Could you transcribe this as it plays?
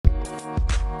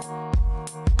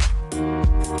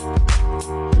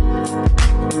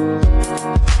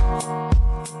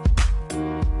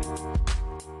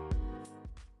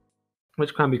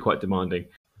which can be quite demanding.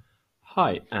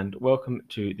 Hi, and welcome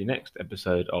to the next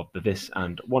episode of the This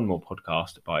and One More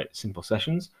podcast by Simple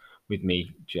Sessions with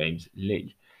me, James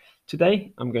Lee.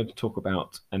 Today, I'm going to talk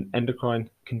about an endocrine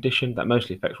condition that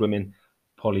mostly affects women,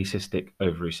 polycystic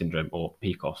ovary syndrome, or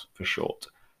PCOS for short.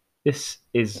 This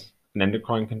is an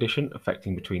endocrine condition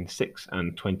affecting between 6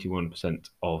 and 21%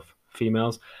 of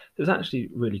females. It's actually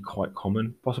really quite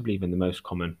common, possibly even the most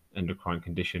common endocrine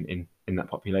condition in that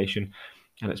population,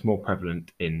 and it's more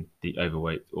prevalent in the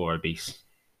overweight or obese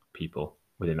people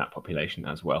within that population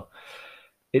as well.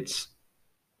 It's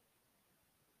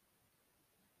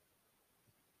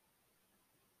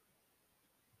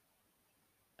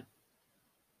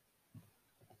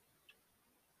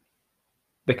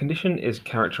The condition is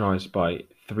characterized by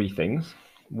three things.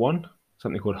 One,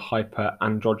 something called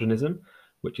hyperandrogenism,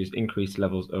 which is increased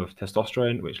levels of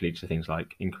testosterone, which leads to things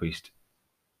like increased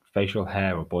facial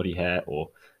hair or body hair, or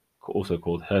also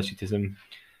called hirsutism,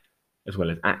 as well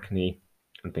as acne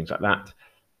and things like that.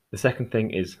 The second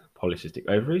thing is polycystic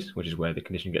ovaries, which is where the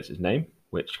condition gets its name,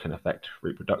 which can affect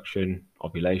reproduction,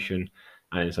 ovulation,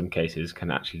 and in some cases can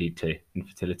actually lead to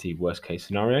infertility, worst case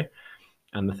scenario.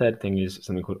 And the third thing is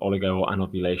something called oligo or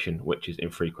anovulation, which is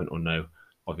infrequent or no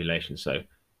ovulation. So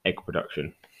egg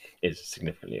production is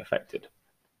significantly affected.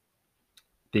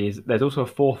 There's also a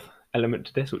fourth element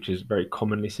to this, which is very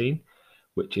commonly seen,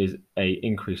 which is an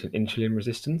increase in insulin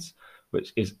resistance,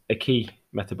 which is a key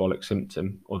metabolic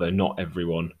symptom, although not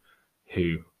everyone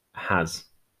who has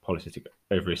polycystic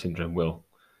ovary syndrome will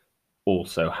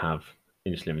also have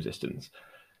insulin resistance.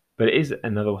 But it is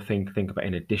another thing to think about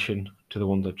in addition to the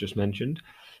ones I've just mentioned,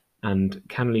 and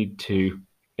can lead to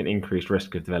an increased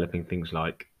risk of developing things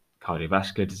like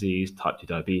cardiovascular disease, type 2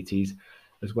 diabetes,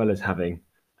 as well as having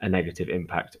a negative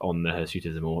impact on the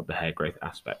hirsutism or the hair growth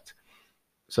aspect.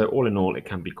 So all in all, it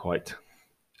can be quite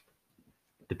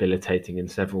debilitating in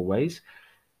several ways.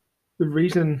 The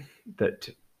reason that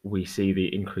we see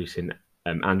the increase in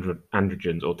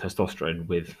androgens or testosterone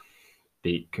with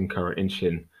the concurrent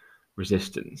insulin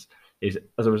resistance is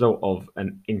as a result of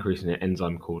an increase in an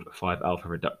enzyme called 5-alpha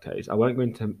reductase. I won't go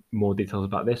into more details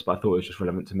about this, but I thought it was just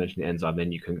relevant to mention the enzyme.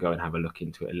 Then you can go and have a look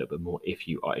into it a little bit more if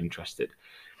you are interested.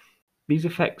 These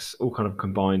effects all kind of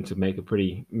combine to make a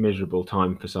pretty miserable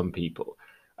time for some people.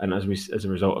 And as a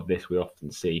result of this, we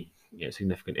often see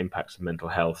significant impacts on mental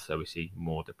health. So we see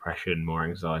more depression, more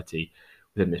anxiety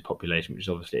within this population, which is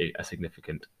obviously a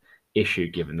significant issue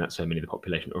given that so many of the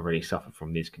population already suffer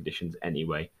from these conditions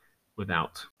anyway.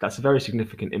 That's a very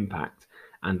significant impact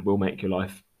and will make your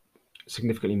life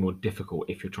significantly more difficult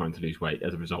if you're trying to lose weight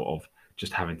as a result of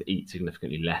just having to eat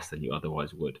significantly less than you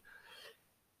otherwise would.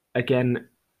 Again,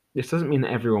 this doesn't mean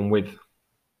that everyone with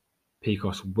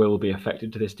PCOS will be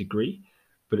affected to this degree,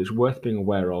 but it's worth being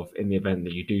aware of in the event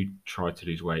that you do try to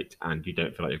lose weight and you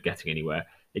don't feel like you're getting anywhere.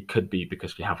 It could be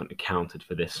because you haven't accounted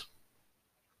for this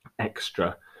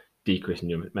extra decrease in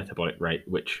your metabolic rate,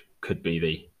 which could be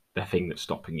the thing that's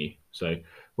stopping you. So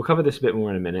we'll cover this a bit more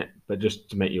in a minute, but just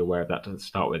to make you aware of that to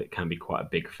start with, it can be quite a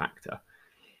big factor.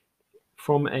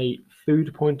 From a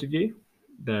food point of view,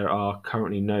 there are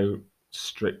currently no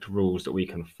strict rules that we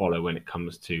can follow when it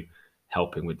comes to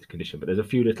helping with the condition, but there's a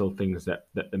few little things that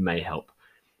may help.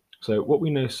 So what we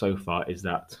know so far is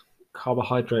that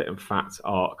carbohydrate and fats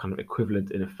are kind of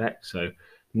equivalent in effect, so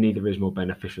neither is more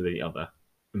beneficial than the other.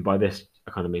 And by this,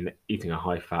 I kind of mean that eating a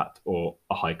high fat or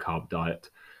a high carb diet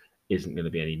isn't going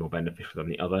to be any more beneficial than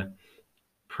the other.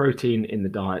 Protein in the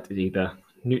diet is either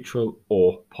neutral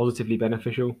or positively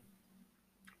beneficial,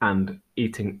 and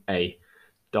eating a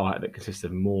diet that consists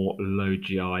of more low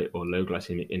GI or low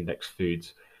glycemic index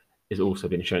foods is also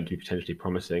been shown to be potentially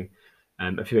promising.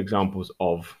 A few examples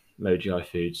of low GI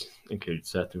foods include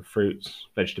certain fruits,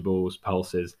 vegetables,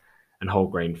 pulses, and whole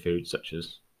grain foods such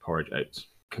as porridge oats.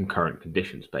 Concurrent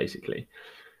conditions, basically.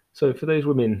 So for those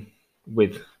women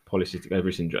with polycystic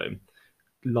ovary syndrome,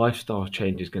 lifestyle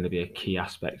change is going to be a key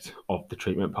aspect of the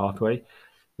treatment pathway,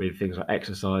 with things like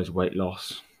exercise, weight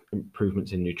loss,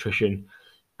 improvements in nutrition,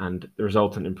 and the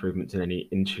resultant improvements in any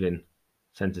insulin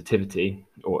sensitivity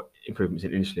or improvements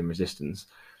in insulin resistance,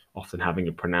 often having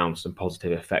a pronounced and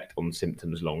positive effect on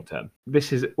symptoms long term.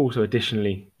 This is also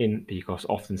additionally in PCOS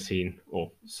often seen, or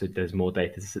so there's more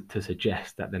data to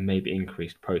suggest that there may be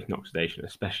increased protein oxidation,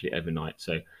 especially overnight.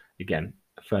 So again,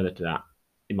 further to that,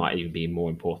 it might even be more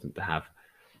important to have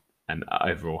an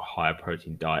overall higher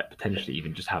protein diet, potentially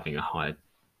even just having a higher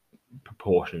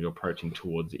proportion of your protein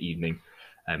towards the evening,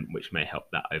 which may help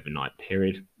that overnight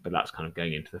period. But that's kind of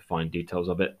going into the fine details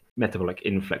of it. Metabolic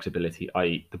inflexibility,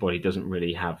 i.e. the body doesn't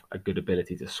really have a good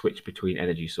ability to switch between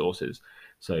energy sources.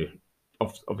 So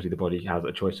obviously the body has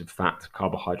a choice of fat,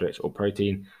 carbohydrates, or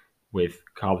protein, with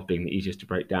carbs being the easiest to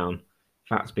break down,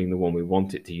 fats being the one we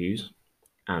want it to use,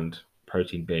 and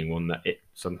protein being one that it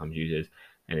sometimes uses,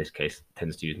 in this case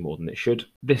tends to use more than it should.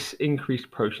 This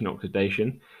increased protein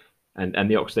oxidation, and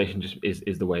the oxidation just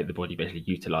is the way the body basically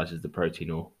utilizes the protein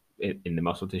or in the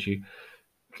muscle tissue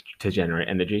to generate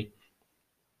energy,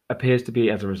 appears to be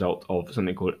as a result of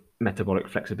something called metabolic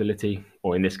flexibility,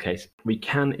 or in this case, we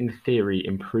can, in theory,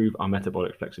 improve our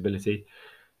metabolic flexibility.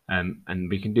 And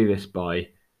we can do this by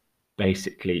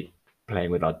basically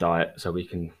playing with our diet. So we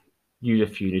can use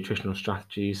a few nutritional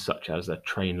strategies, such as a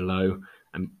train low.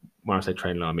 And when I say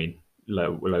train low, I mean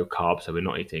low carb. So we're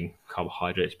not eating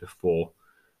carbohydrates before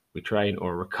we train,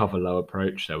 or a recover low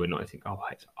approach. So we're not eating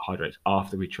carbohydrates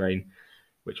after we train,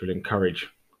 which will encourage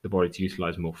the body to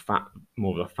utilize more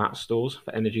of the fat stores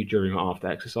for energy during or after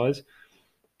exercise.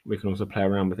 We can also play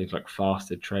around with things like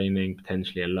fasted training,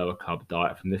 potentially a lower carb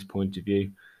diet from this point of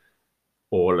view,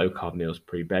 or low carb meals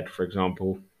pre-bed, for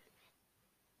example.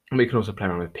 And we can also play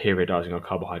around with periodizing our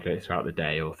carbohydrates throughout the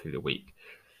day or through the week.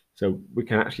 So we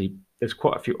can actually, there's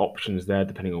quite a few options there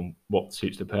depending on what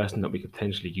suits the person that we could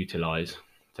potentially utilize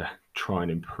to try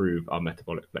and improve our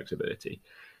metabolic flexibility.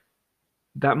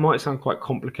 That might sound quite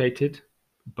complicated,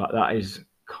 but that is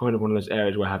kind of one of those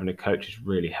areas where having a coach is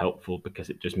really helpful, because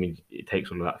it just means it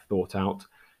takes all of that thought out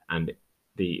and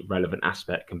the relevant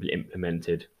aspect can be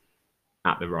implemented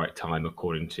at the right time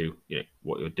according to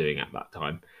what you're doing at that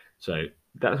time. So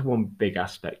that's one big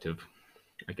aspect of,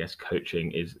 I guess,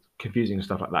 coaching, is confusing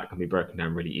stuff like that can be broken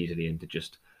down really easily into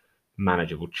just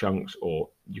manageable chunks, or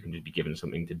you can just be given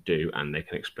something to do and they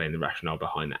can explain the rationale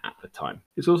behind that at the time.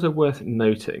 It's also worth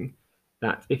noting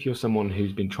that if you're someone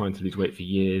who's been trying to lose weight for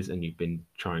years and you've been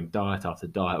trying diet after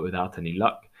diet without any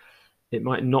luck, it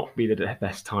might not be the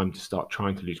best time to start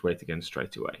trying to lose weight again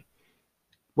straight away.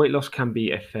 Weight loss can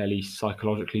be a fairly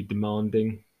psychologically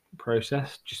demanding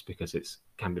process, just because it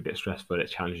can be a bit stressful. It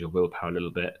challenges your willpower a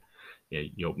little bit.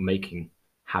 You're making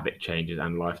habit changes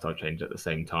and lifestyle changes at the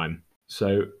same time.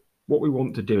 So what we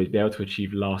want to do is be able to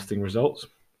achieve lasting results,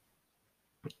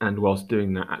 and whilst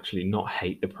doing that, actually not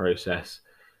hate the process,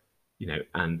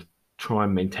 and try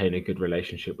and maintain a good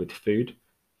relationship with food.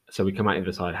 So we come out the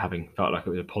other side having felt like it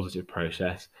was a positive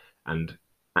process and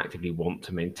actively want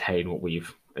to maintain what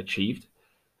we've achieved.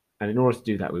 And in order to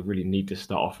do that, we really need to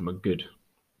start off from a good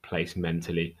place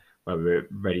mentally, where we're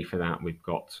ready for that. We've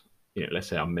got, let's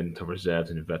say our mental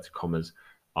reserves, in inverted commas,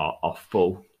 are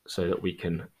full, so that we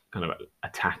can kind of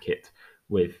attack it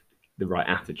with the right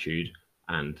attitude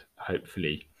and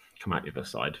hopefully come out the other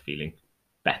side feeling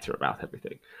better about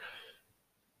everything.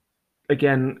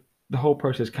 Again, the whole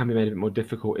process can be made a bit more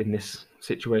difficult in this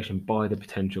situation by the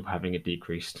potential of having a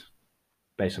decreased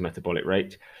basal metabolic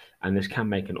rate, and this can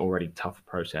make an already tough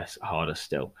process harder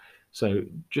still. So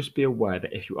just be aware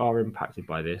that if you are impacted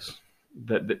by this,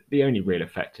 that the only real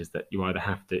effect is that you either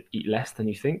have to eat less than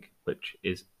you think, which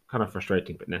is kind of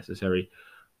frustrating but necessary,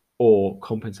 or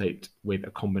compensate with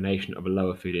a combination of a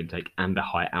lower food intake and a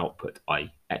high output,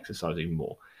 i.e. exercising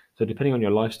more. So depending on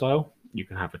your lifestyle, you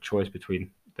can have a choice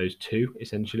between those two,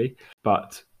 essentially.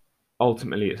 But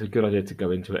ultimately, it's a good idea to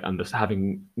go into it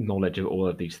having knowledge of all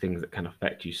of these things that can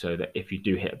affect you, so that if you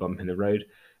do hit a bump in the road,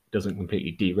 it doesn't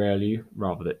completely derail you,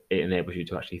 rather that it enables you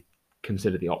to actually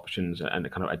consider the options and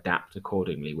kind of adapt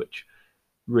accordingly, which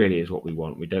really is what we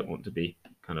want. We don't want to be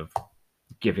kind of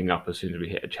giving up as soon as we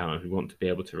hit a challenge. We want to be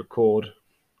able to record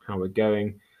how we're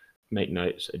going, make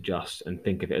notes, adjust, and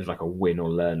think of it as like a win or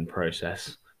learn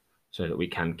process, so that we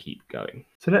can keep going.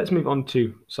 So let's move on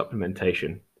to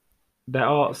supplementation. There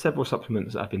are several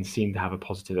supplements that have been seen to have a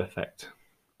positive effect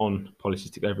on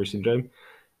polycystic ovary syndrome,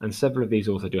 and several of these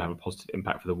also do have a positive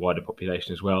impact for the wider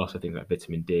population as well. So things like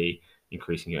vitamin D,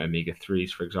 increasing your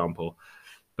omega-3s, for example.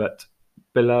 But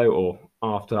below or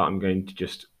after, I'm going to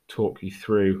just talk you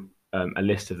through a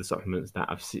list of the supplements that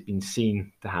have been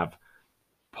seen to have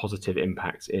positive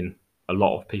impacts in a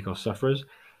lot of PCOS sufferers.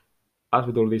 As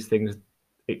with all these things,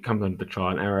 it comes under the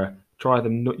trial and error. Try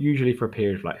them not usually for a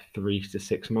period of like 3 to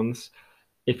 6 months.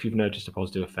 If you've noticed a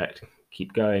positive effect,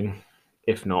 keep going.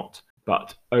 If not,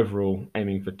 but overall,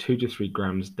 aiming for 2 to 3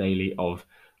 grams daily of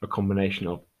a combination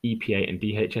of EPA and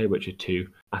DHA, which are two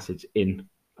acids in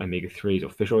omega-3s or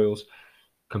fish oils,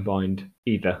 combined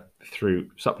either through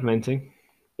supplementing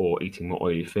or eating more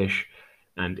oily fish.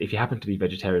 And if you happen to be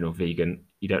vegetarian or vegan,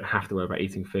 you don't have to worry about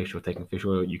eating fish or taking fish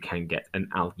oil. You can get an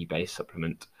algae-based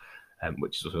supplement,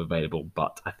 which is also available,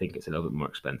 but I think it's a little bit more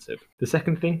expensive. The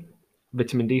second thing,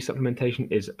 vitamin D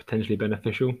supplementation is potentially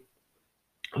beneficial.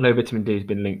 Low vitamin D has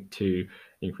been linked to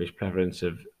increased prevalence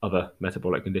of other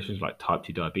metabolic conditions like type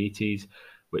 2 diabetes,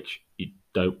 which you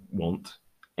don't want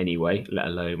anyway, let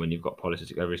alone when you've got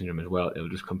polycystic ovary syndrome as well. It'll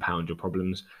just compound your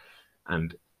problems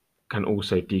and can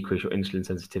also decrease your insulin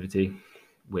sensitivity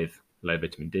with low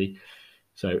vitamin D.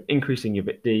 So increasing your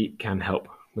Vit D can help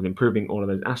with improving all of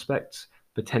those aspects.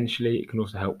 Potentially, it can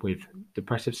also help with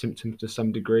depressive symptoms to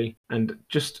some degree. And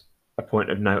just a point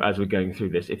of note as we're going through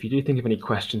this, if you do think of any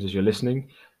questions as you're listening,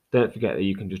 don't forget that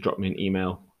you can just drop me an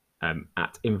email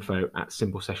at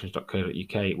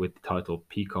info@simplesessions.co.uk with the title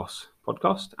PCOS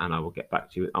podcast, and I will get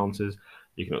back to you with answers.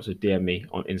 You can also DM me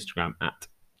on Instagram at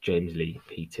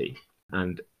JamesLeePT.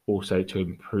 And also to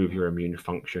improve your immune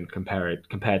function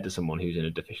compared to someone who's in a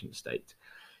deficient state.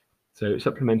 So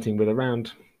supplementing with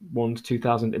around 1,000 to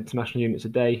 2,000 international units a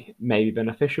day may be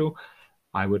beneficial.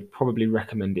 I would probably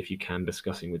recommend, if you can,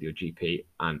 discussing with your GP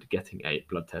and getting a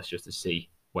blood test just to see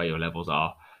where your levels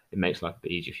are. It makes life a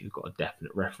bit easier if you've got a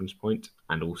definite reference point.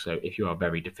 And also, if you are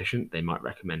very deficient, they might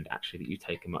recommend actually that you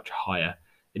take a much higher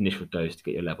initial dose to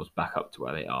get your levels back up to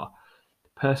where they are.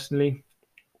 Personally,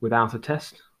 without a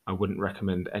test, I wouldn't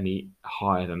recommend any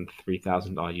higher than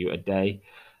 3,000 IU a day.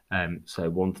 So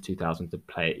 1,000 to 2,000 to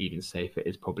play it even safer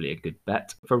is probably a good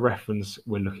bet. For reference,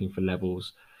 we're looking for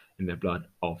levels in the blood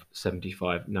of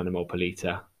 75 nanomole per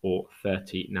litre or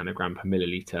 30 nanogram per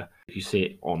milliliter. If you see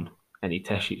it on any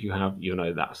test sheets you have, you'll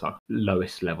know that's our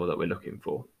lowest level that we're looking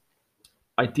for.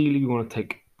 Ideally, we want to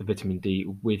take the vitamin D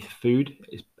with food.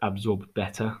 It's absorbed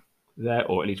better there,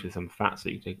 or at least with some fats, so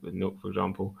you take it with milk, for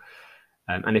example.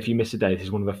 And if you miss a day, this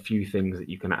is one of the few things that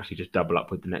you can actually just double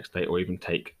up with the next day, or even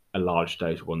take a large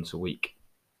dose once a week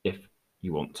if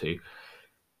you want to.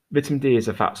 Vitamin D is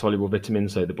a fat-soluble vitamin,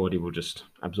 so the body will just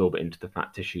absorb it into the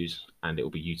fat tissues and it will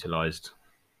be utilised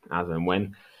as and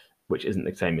when, which isn't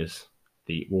the same as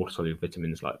the water-soluble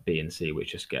vitamins like B and C,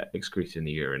 which just get excreted in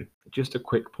the urine. Just a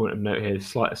quick point of note here,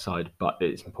 slight aside, but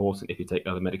it's important if you take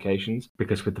other medications,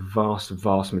 because with the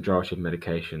vast majority of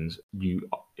medications, you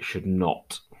should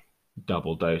not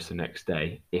double dose the next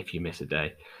day if you miss a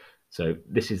day. So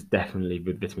this is definitely,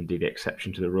 with vitamin D, the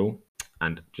exception to the rule.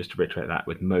 And just to reiterate that,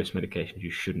 with most medications,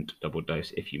 you shouldn't double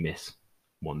dose if you miss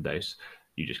one dose.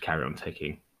 You just carry on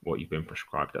taking what you've been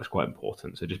prescribed. That's quite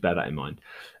important. So just bear that in mind.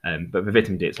 But for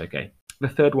vitamin D, it's okay. The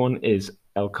third one is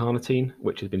L-carnitine,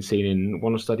 which has been seen in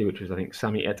one study, which was, I think,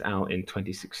 Sami et al. In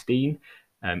 2016.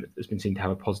 It's been seen to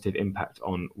have a positive impact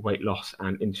on weight loss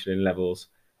and insulin levels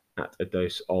at a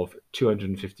dose of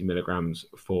 250 milligrams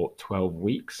for 12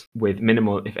 weeks, with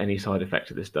minimal, if any, side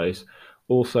effects of this dose.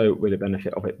 Also, with the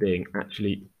benefit of it being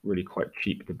actually really quite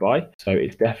cheap to buy. So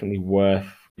it's definitely worth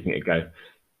giving it a go.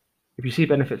 If you see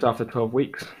benefits after 12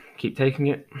 weeks, keep taking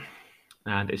it.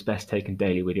 And it's best taken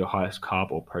daily with your highest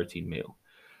carb or protein meal.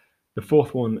 The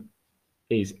fourth one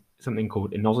is something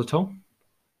called inositol.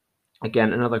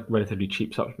 Again, another relatively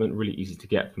cheap supplement, really easy to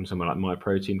get from somewhere like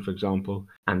MyProtein, for example.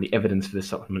 And the evidence for this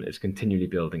supplement is continually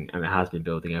building, and it has been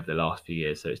building over the last few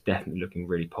years. So it's definitely looking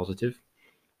really positive.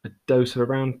 A dose of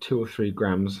around 2 or 3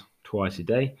 grams twice a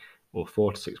day, or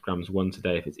 4 to 6 grams once a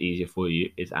day if it's easier for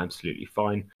you, is absolutely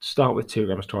fine. Start with 2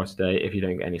 grams twice a day if you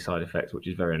don't get any side effects, which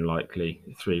is very unlikely.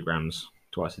 3 grams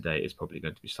twice a day is probably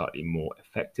going to be slightly more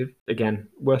effective. Again,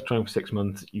 worth trying for 6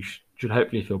 months. You should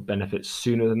hopefully feel benefits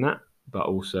sooner than that, but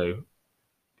also,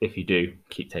 if you do,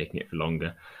 keep taking it for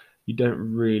longer. You don't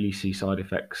really see side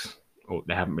effects, or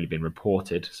they haven't really been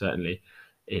reported, certainly,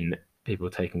 in people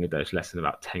taking a dose less than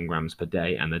about 10 grams per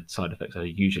day, and the side effects are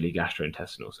usually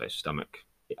gastrointestinal, so stomach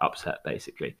upset,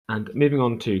 basically. And moving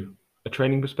on to a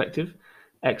training perspective,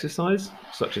 exercise,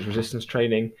 such as resistance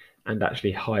training and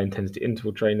actually high-intensity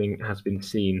interval training, has been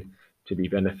seen to be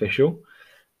beneficial,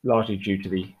 largely due to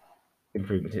the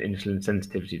improvement in insulin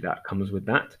sensitivity that comes with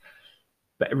that.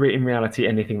 But in reality,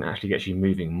 anything that actually gets you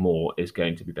moving more is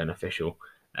going to be beneficial.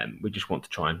 We just want to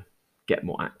try and get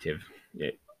more active.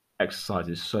 Exercise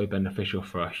is so beneficial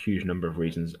for a huge number of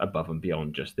reasons above and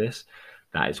beyond just this,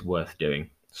 that it's worth doing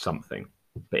something.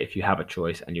 But if you have a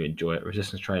choice and you enjoy it,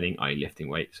 resistance training, i.e. lifting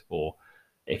weights, or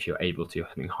if you're able to,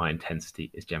 something high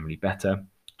intensity is generally better.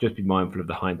 Just be mindful of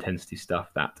the high intensity stuff,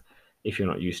 that if you're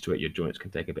not used to it, your joints can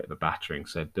take a bit of a battering.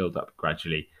 So build up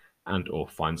gradually, and or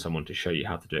find someone to show you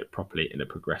how to do it properly in a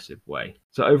progressive way.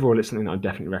 So overall, it's something that I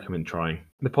definitely recommend trying.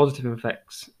 The positive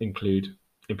effects include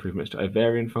improvements to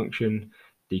ovarian function,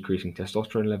 decreasing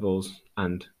testosterone levels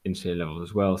and insulin levels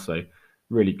as well. So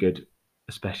really good,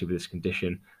 especially with this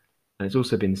condition. And it's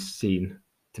also been seen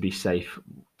to be safe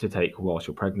to take whilst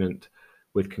you're pregnant,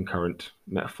 with concurrent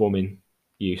metformin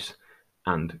use,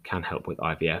 and can help with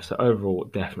IVF. So overall,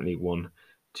 definitely one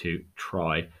to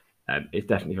try. It's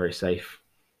definitely very safe,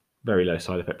 very low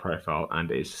side effect profile, and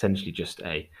it's essentially just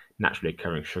a naturally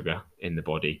occurring sugar in the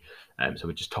body. So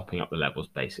we're just topping up the levels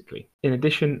basically. In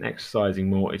addition, exercising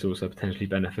more is also potentially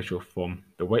beneficial from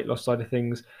the weight loss side of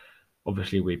things.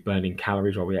 Obviously, we're burning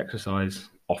calories while we exercise,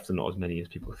 often not as many as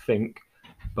people think,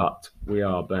 but we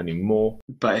are burning more.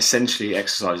 But essentially,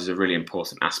 exercise is a really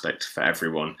important aspect for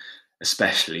everyone,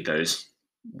 especially those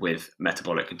with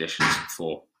metabolic conditions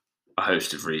for a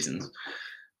host of reasons.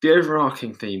 The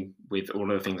overarching theme with all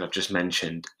of the things I've just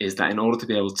mentioned is that in order to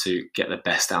be able to get the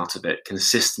best out of it,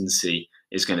 consistency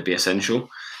is going to be essential.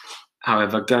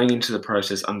 However, going into the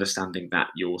process, understanding that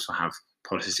you also have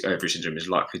polycystic ovary syndrome is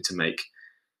likely to make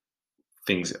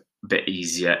things a bit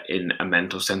easier in a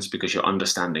mental sense, because you're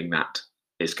understanding that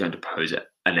it's going to pose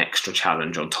an extra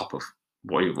challenge on top of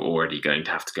what you're already going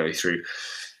to have to go through.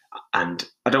 And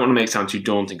I don't want to make it sound too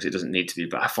daunting, because it doesn't need to be,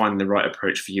 but finding the right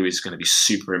approach for you is going to be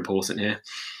super important here.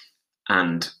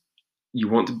 And you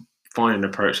want to find an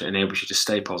approach that enables you to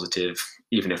stay positive,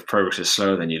 even if progress is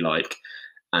slower than you like,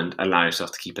 and allow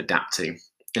yourself to keep adapting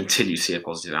until you see a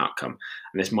positive outcome.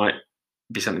 And this might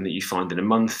be something that you find in a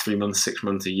month, 3 months, 6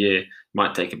 months, a year. It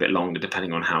might take a bit longer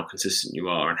depending on how consistent you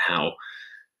are and how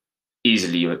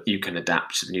easily you can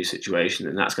adapt to the new situation.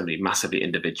 And that's going to be massively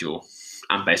individual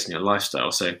and based on your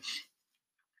lifestyle. So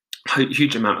a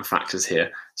huge amount of factors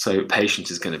here. So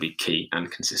patience is going to be key, and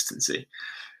consistency.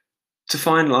 To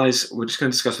finalize, we're just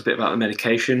going to discuss a bit about the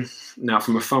medication. Now,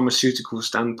 from a pharmaceutical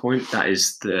standpoint, that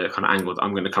is the kind of angle that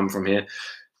I'm going to come from here.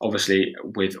 Obviously,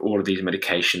 with all of these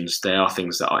medications, they are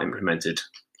things that are implemented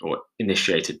or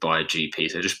initiated by a GP,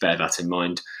 so just bear that in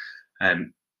mind.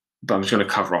 But I'm just going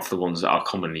to cover off the ones that are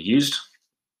commonly used.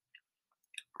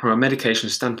 From a medication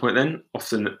standpoint then,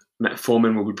 often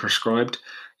metformin will be prescribed.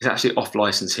 It's actually off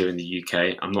license here in the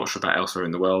UK. I'm not sure about elsewhere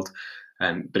in the world,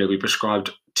 but it'll be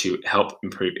prescribed to help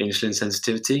improve insulin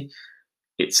sensitivity.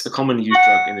 It's a commonly used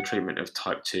drug in the treatment of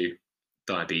type 2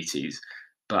 diabetes,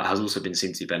 but has also been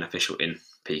seen to be beneficial in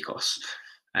PCOS.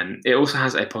 And it also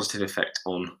has a positive effect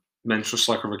on menstrual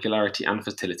cycle regularity and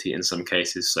fertility in some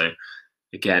cases. So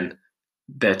again,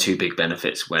 they're two big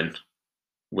benefits when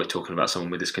we're talking about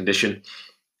someone with this condition.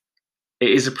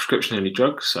 It is a prescription-only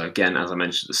drug, so again, as I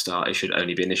mentioned at the start, it should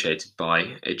only be initiated by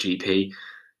a GP.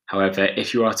 However,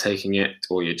 if you are taking it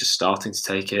or you're just starting to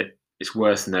take it, it's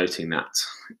worth noting that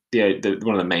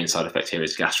one of the main side effects here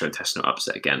is gastrointestinal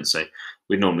upset again, so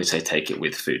we'd normally say take it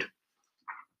with food.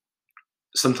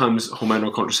 Sometimes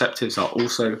hormonal contraceptives are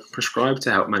also prescribed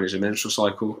to help manage the menstrual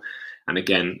cycle, and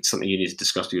again, something you need to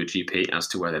discuss with your GP as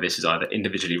to whether this is either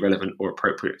individually relevant or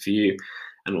appropriate for you,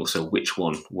 and also which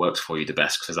one works for you the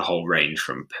best, because there's a whole range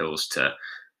from pills to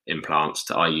implants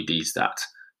to IUDs that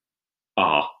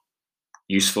are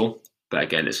useful, but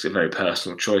again, it's a very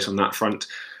personal choice on that front.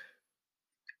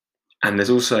 And there's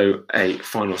also a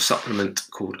final supplement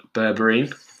called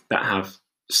berberine that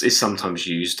is sometimes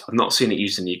used. I've not seen it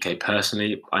used in the UK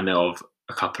personally. I know of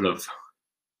a couple of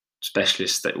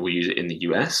specialists that will use it in the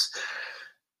US,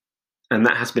 and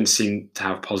that has been seen to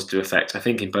have positive effects, I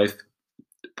think, in both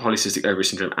polycystic ovary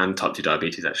syndrome and type 2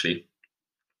 diabetes, actually.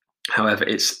 However,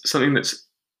 it's something that's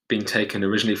been taken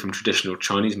originally from traditional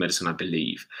Chinese medicine, I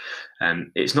believe.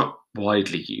 It's not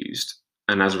widely used,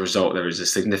 and as a result, there is a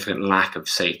significant lack of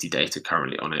safety data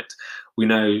currently on it. We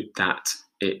know that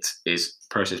it is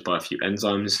processed by a few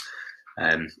enzymes,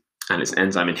 and it's an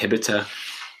enzyme inhibitor,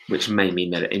 which may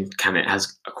mean that it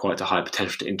has quite a high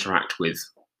potential to interact with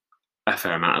a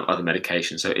fair amount of other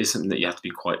medications. So it is something that you have to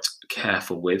be quite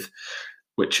careful with,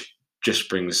 which just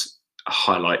brings a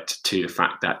highlight to the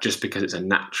fact that just because it's a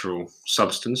natural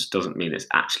substance doesn't mean it's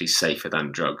actually safer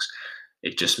than drugs.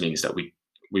 It just means that we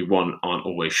one, aren't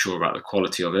always sure about the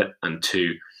quality of it, and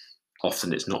two,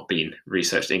 often it's not been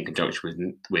researched in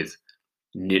conjunction with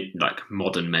like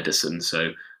modern medicine,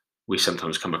 so we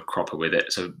sometimes come a cropper with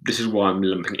it. So this is why I'm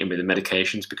lumping in with the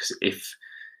medications, because if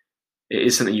it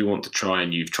is something you want to try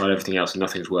and you've tried everything else and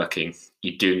nothing's working,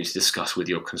 you do need to discuss with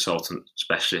your consultant,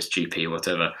 specialist, GP,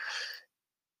 whatever,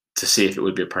 to see if it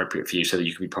would be appropriate for you, so that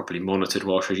you can be properly monitored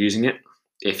whilst you're using it,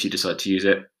 if you decide to use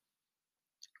it.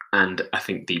 And I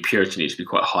think the purity needs to be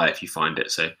quite high if you find it.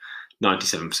 So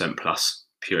 97% plus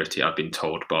purity, I've been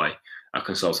told by a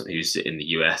consultant who used it in the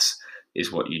US,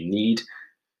 is what you need.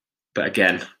 But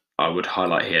again, I would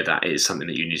highlight here that it is something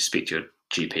that you need to speak to your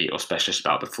GP or specialist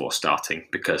about before starting,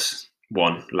 because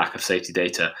one, lack of safety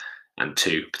data, and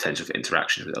two, potential for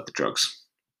interactions with other drugs.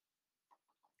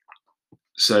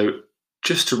 So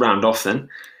just to round off then,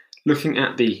 looking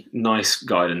at the NICE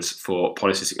guidance for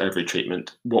polycystic ovary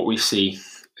treatment, what we see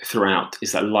throughout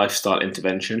is that lifestyle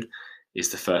intervention is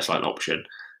the first line option,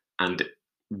 and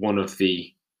one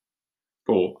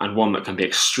that can be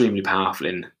extremely powerful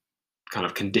in kind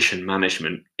of condition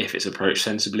management if it's approached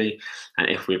sensibly and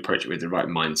if we approach it with the right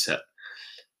mindset.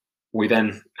 We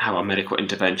then have our medical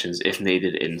interventions if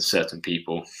needed in certain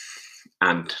people,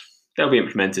 and they'll be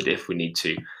implemented if we need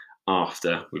to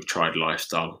after we've tried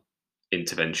lifestyle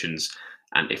interventions.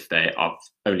 And if they have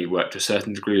only worked to a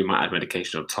certain degree, we might add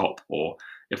medication on top, or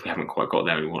if we haven't quite got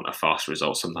there and we want a fast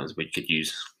result, sometimes we could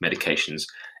use medications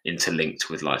interlinked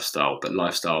with lifestyle. But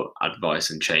lifestyle advice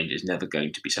and change is never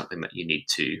going to be something that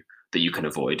you can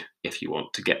avoid if you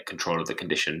want to get control of the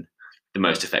condition the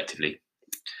most effectively.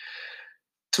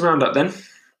 To round up then,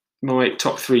 my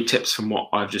top 3 tips from what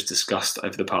I've just discussed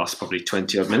over the past probably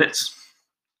 20 odd minutes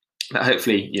that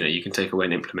hopefully you can take away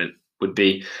and implement would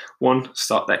be: 1,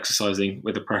 start exercising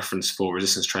with a preference for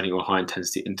resistance training or high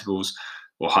intensity intervals,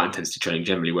 or high intensity training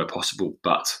generally where possible,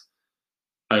 but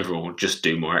overall just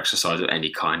do more exercise of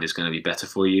any kind is going to be better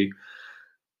for you.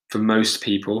 For most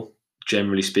people,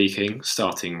 generally speaking,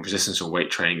 starting resistance or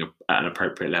weight training at an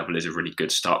appropriate level is a really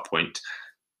good start point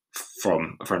for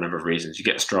a number of reasons. You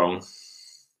get strong,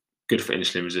 good for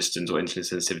insulin resistance or insulin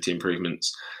sensitivity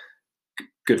improvements,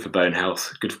 good for bone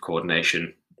health, good for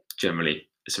coordination. Generally,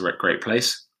 it's a great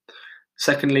place.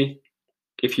 Secondly,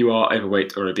 if you are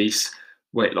overweight or obese,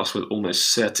 weight loss will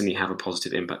almost certainly have a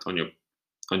positive impact on your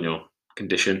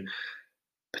condition,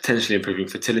 potentially improving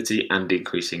fertility and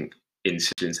increasing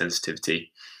insulin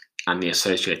sensitivity and the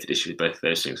associated issues with both of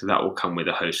those things. So that will come with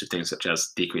a host of things such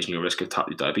as decreasing your risk of type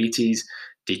 2 diabetes,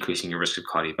 decreasing your risk of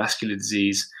cardiovascular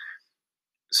disease.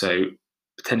 So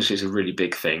potentially it's a really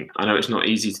big thing. I know it's not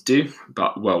easy to do,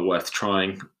 but well worth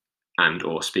trying and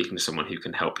or speaking to someone who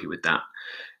can help you with that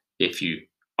if you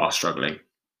are struggling.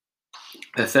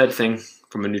 The third thing,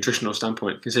 from a nutritional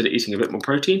standpoint, consider eating a bit more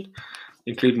protein,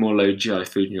 include more low GI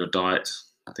food in your diet,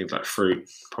 things like fruit,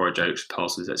 porridge, oats,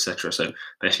 pulses, etc. So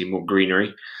basically more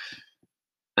greenery.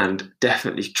 And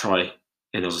definitely try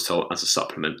inositol as a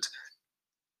supplement.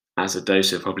 As a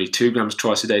dose of probably 2 grams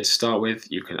twice a day to start with,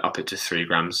 you can up it to 3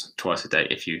 grams twice a day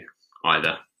if you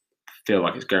either feel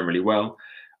like it's going really well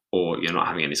or you're not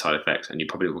having any side effects, and you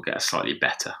probably will get a slightly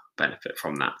better benefit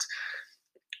from that.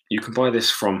 You can buy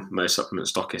this from most supplement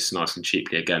stockists nice and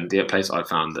cheaply. Again, the place I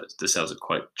found that the sales are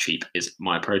quite cheap is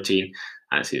MyProtein,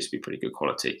 and it seems to be pretty good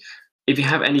quality. If you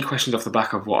have any questions off the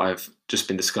back of what I've just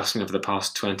been discussing over the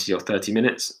past 20 or 30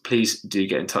 minutes, please do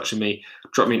get in touch with me.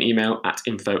 Drop me an email at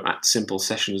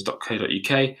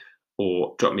info@simplesessions.co.uk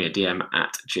or drop me a DM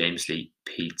at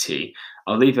JamesLeePT.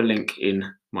 I'll leave a link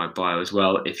in my bio as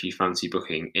well if you fancy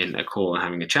booking in a call and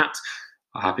having a chat.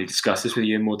 I'll happily discuss this with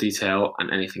you in more detail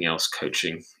and anything else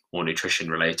coaching or nutrition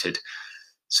related.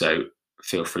 So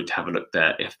feel free to have a look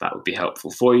there if that would be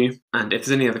helpful for you. And if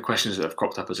there's any other questions that have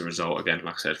cropped up as a result, again,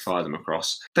 like I said, fire them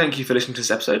across. Thank you for listening to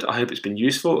this episode. I hope it's been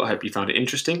useful. I hope you found it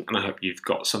interesting, and I hope you've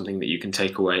got something that you can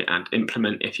take away and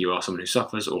implement if you are someone who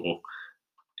suffers, or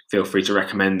feel free to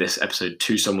recommend this episode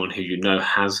to someone who you know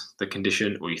has the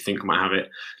condition or you think might have it,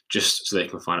 just so they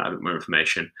can find out a bit more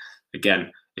information.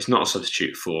 Again, it's not a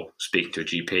substitute for speaking to a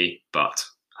GP, but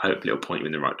hopefully it'll point you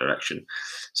in the right direction.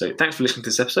 So thanks for listening to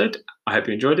this episode. I hope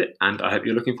you enjoyed it, and I hope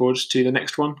you're looking forward to the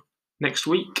next one next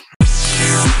week.